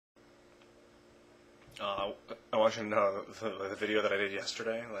I'm watching the video that I did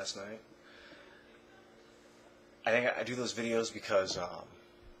last night. I think I do those videos because I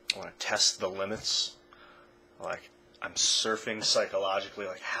want to test the limits. Like, I'm surfing psychologically,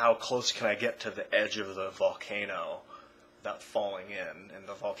 like, how close can I get to the edge of the volcano without falling in? And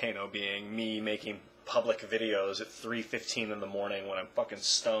the volcano being me making public videos at 3:15 in the morning when I'm fucking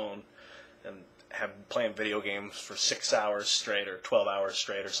stoned and playing video games for 6 hours straight or 12 hours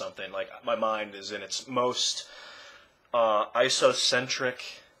straight or something. Like, my mind is in its most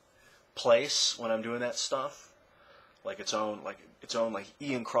isocentric place when I'm doing that stuff. Like its own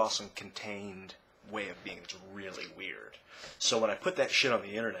Ian Crossing contained way of being. It's really weird. So when I put that shit on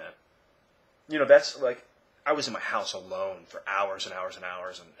the internet, that's like, I was in my house alone for hours and hours and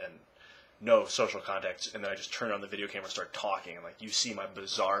hours and no social contacts, and then I just turn on the video camera and start talking, and like, you see my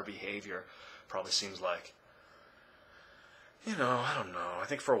bizarre behavior. Probably seems like, I don't know. I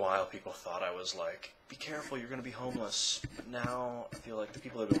think for a while people thought I was like, be careful, you're going to be homeless. Now I feel like the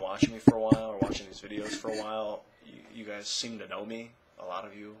people that have been watching me for a while, or watching these videos for a while, you guys seem to know me, a lot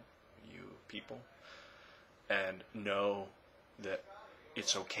of you people, and know that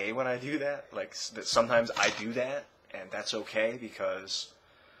it's okay when I do that. Like, that sometimes I do that, and that's okay, because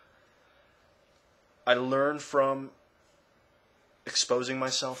I learn from exposing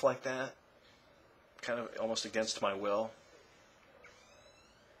myself like that, kind of almost against my will.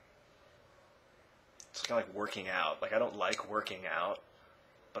 It's kind of like working out. Like, I don't like working out,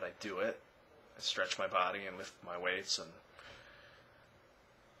 but I do it. I stretch my body and lift my weights, and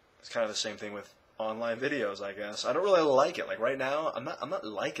it's kind of the same thing with online videos, I guess. I don't really like it. Like, right now, I'm not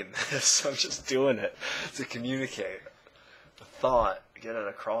liking this. I'm just doing it to communicate the thought, get it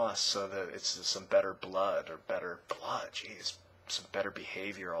across, so that it's just some better blood, some better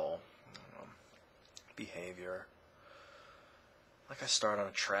behavioral behavior. Like, I start on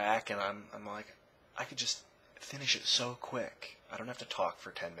a track, and I'm like, I could just finish it so quick. I don't have to talk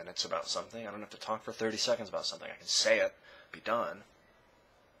for 10 minutes about something. I don't have to talk for 30 seconds about something. I can say it, be done.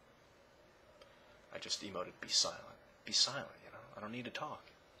 I just emoted, be silent. Be silent, I don't need to talk.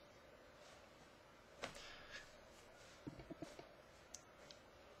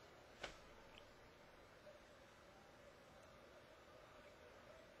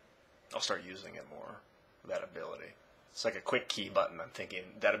 I'll start using it more, that ability. It's like a quick key button, I'm thinking.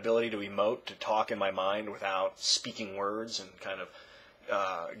 That ability to emote, to talk in my mind without speaking words and kind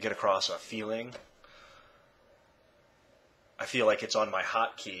of get across a feeling. I feel like it's on my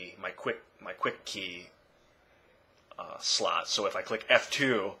hotkey, my quick key slot. So if I click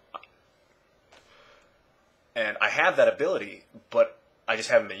F2, and I have that ability, but I just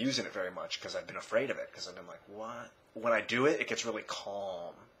haven't been using it very much because I've been afraid of it. Because I've been like, what? When I do it, it gets really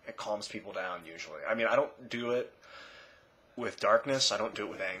calm. It calms people down usually. I mean, I don't do it with darkness. I don't do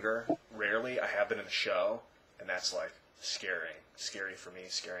it with anger. Rarely. I have been in the show, and that's like scary for me,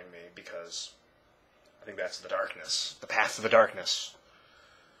 scaring me, because I think that's the darkness, the path to the darkness.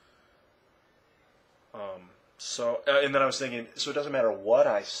 And then I was thinking, so it doesn't matter what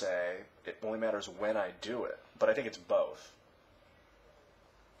I say, it only matters when I do it. But I think it's both.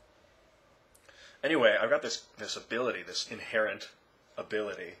 Anyway, I've got this ability, this inherent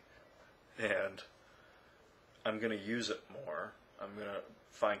ability, and I'm going to use it more. I'm going to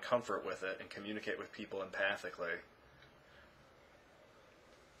find comfort with it and communicate with people empathically.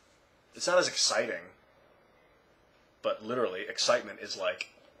 It's not as exciting, but literally, excitement is like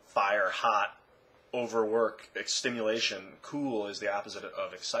fire, hot, overwork, stimulation. Cool is the opposite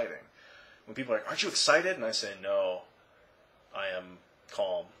of exciting. When people are like, aren't you excited? And I say, no, I am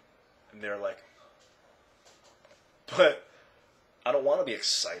calm. And they're like, but I don't want to be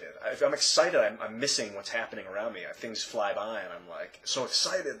excited. If I'm excited, I'm missing what's happening around me. Things fly by, and I'm like so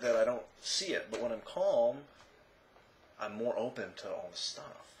excited that I don't see it. But when I'm calm, I'm more open to all the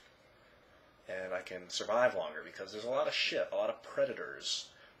stuff. And I can survive longer because there's a lot of shit, a lot of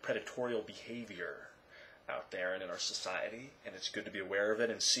predatorial behavior out there and in our society, and it's good to be aware of it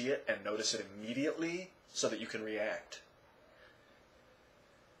and see it and notice it immediately so that you can react.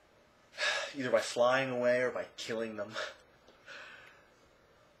 Either by flying away or by killing them.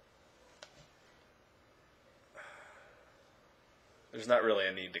 There's not really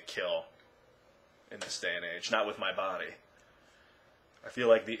a need to kill in this day and age, not with my body. I feel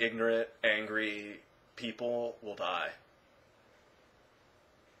like the ignorant, angry people will die.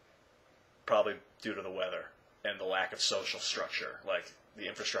 Probably due to the weather and the lack of social structure. Like, the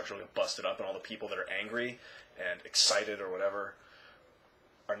infrastructure will get busted up, and all the people that are angry and excited or whatever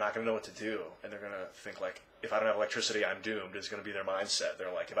are not going to know what to do. And they're going to think, like, if I don't have electricity, I'm doomed, is going to be their mindset.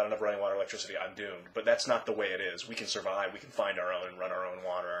 They're like, if I don't have running water or electricity, I'm doomed. But that's not the way it is. We can survive. We can find our own and run our own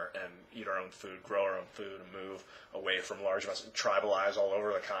water and eat our own food, grow our own food, and move away from large amounts, tribalize all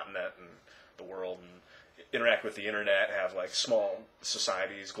over the continent and the world, and interact with the internet, have like small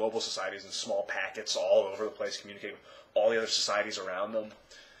societies, global societies, in small packets all over the place, communicate with all the other societies around them.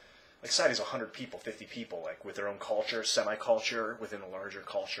 Like societies of 100 people, 50 people, like with their own culture, semi-culture within a larger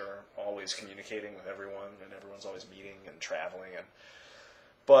culture, always communicating with everyone, and everyone's always meeting and traveling.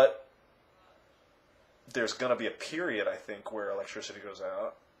 But there's going to be a period, I think, where electricity goes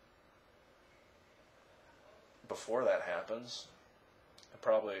out. Before that happens,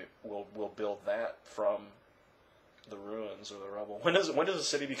 probably we'll build that from the ruins or the rubble. When does a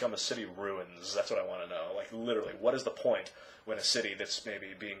city become a city ruins? That's what I want to know. Like literally, what is the point when a city that's maybe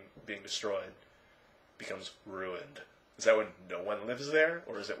being destroyed becomes ruined? Is that when no one lives there,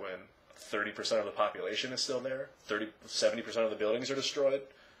 or is it when 30% of the population is still there? 70% of the buildings are destroyed?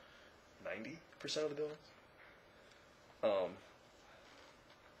 90% of the buildings?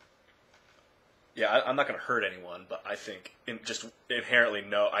 Yeah, I'm not going to hurt anyone, but I think inherently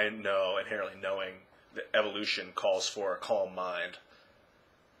knowing that evolution calls for a calm mind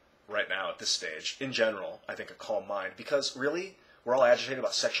right now at this stage. In general, I think a calm mind, because really, we're all agitated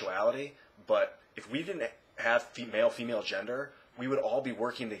about sexuality, but if we didn't have male-female gender, we would all be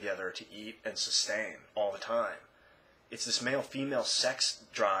working together to eat and sustain all the time. It's this male-female sex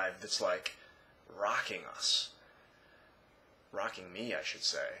drive that's like rocking us. Rocking me, I should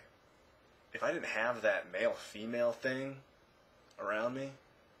say. If I didn't have that male-female thing around me,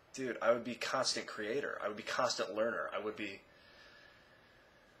 dude, I would be constant creator. I would be constant learner. I would be,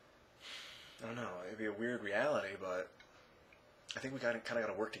 I don't know, it'd be a weird reality, but I think we kind of got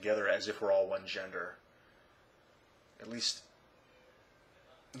to work together as if we're all one gender. At least,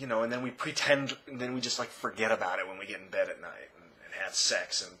 you know, and then we pretend, and then we just like forget about it when we get in bed at night and have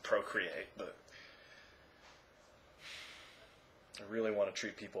sex and procreate. But I really want to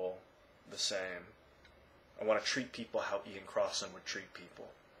treat people the same. I want to treat people how Ian Crossan would treat people.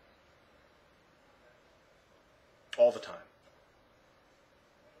 All the time.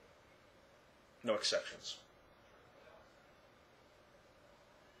 No exceptions.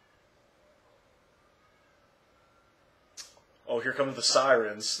 Oh, here come the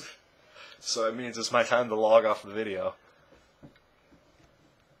sirens. So it means it's my time to log off the video.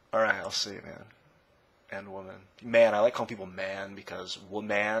 Alright, I'll see you, man. And woman. Man, I like calling people man because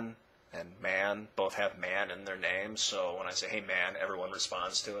woman and man both have man in their names. So when I say, hey man, everyone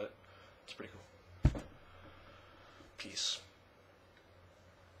responds to it. It's pretty cool. Peace.